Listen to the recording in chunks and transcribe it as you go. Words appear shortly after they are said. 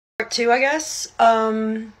Part two, I guess.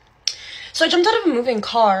 So I jumped out of a moving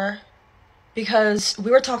car because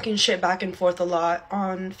we were talking shit back and forth a lot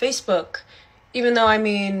on Facebook. Even though, I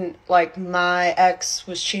mean, like, my ex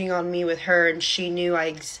was cheating on me with her and she knew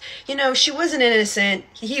she wasn't innocent.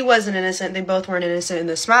 He wasn't innocent. They both weren't innocent in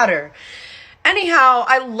this matter. Anyhow,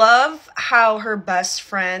 I love how her best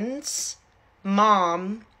friend's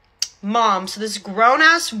mom, so this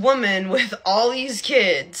grown-ass woman with all these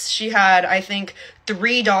kids, she had, I think,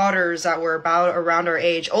 3 daughters that were about around our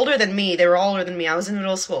age, older than me. They were all older than me. I was in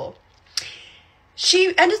middle school.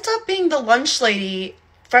 She ended up being the lunch lady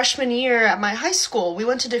freshman year at my high school. We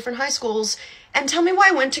went to different high schools, and tell me why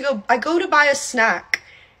I go to buy a snack,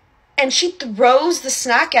 and she throws the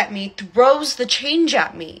snack at me, throws the change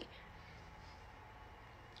at me.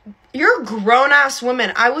 You're a grown-ass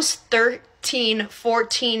woman. I was 13,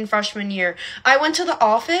 14 freshman year. I went to the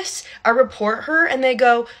office, I report her, and they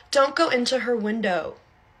go, don't go into her window.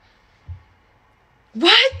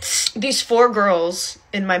 What? These 4 girls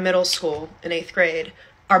in my middle school in 8th grade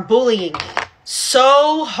are bullying me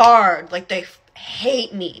so hard. Like, they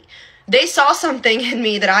hate me. They saw something in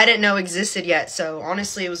me that I didn't know existed yet. So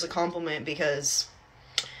honestly, it was a compliment because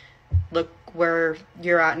look where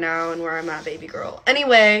you're at now and where I'm at, baby girl.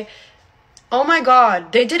 Anyway, oh my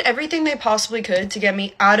God, they did everything they possibly could to get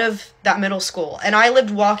me out of that middle school. And I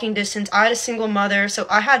lived walking distance. I had a single mother, so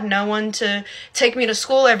I had no one to take me to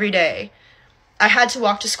school every day. I had to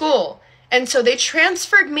walk to school. And so they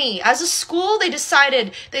transferred me. As a school, they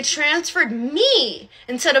decided they transferred me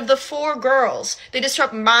instead of the 4 girls. They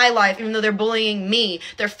disrupt my life, even though they're bullying me.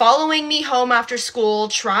 They're following me home after school,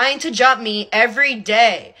 trying to jump me every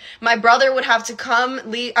day. My brother would have to come,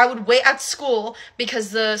 leave. I would wait at school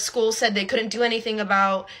because the school said they couldn't do anything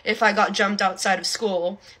about if I got jumped outside of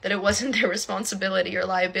school, that it wasn't their responsibility or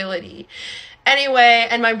liability. Anyway,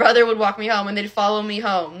 and my brother would walk me home and they'd follow me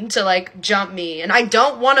home to, like, jump me. And I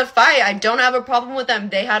don't want to fight. I don't have a problem with them.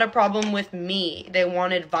 They had a problem with me. They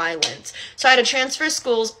wanted violence. So I had to transfer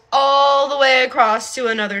schools all the way across to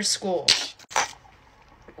another school.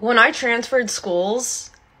 When I transferred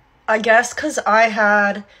schools, I guess because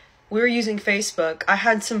we were using Facebook. I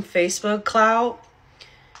had some Facebook clout.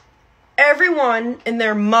 Everyone and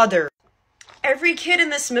their mother, every kid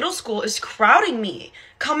in this middle school is crowding me,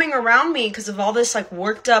 coming around me because of all this, like,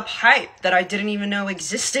 worked up hype that I didn't even know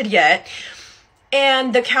existed yet.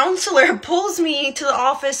 And the counselor pulls me to the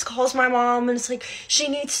office, calls my mom, and it's like, she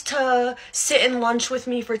needs to sit in lunch with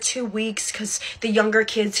me for 2 weeks because the younger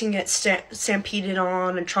kids can get stampeded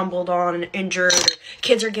on and trumbled on and injured.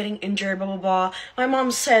 Kids are getting injured, blah, blah, blah. My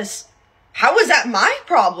mom says, how is that my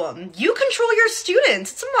problem? You control your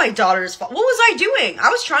students. It's my daughter's fault. What was I doing? I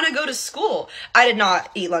was trying to go to school. I did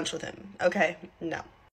not eat lunch with him. Okay? No.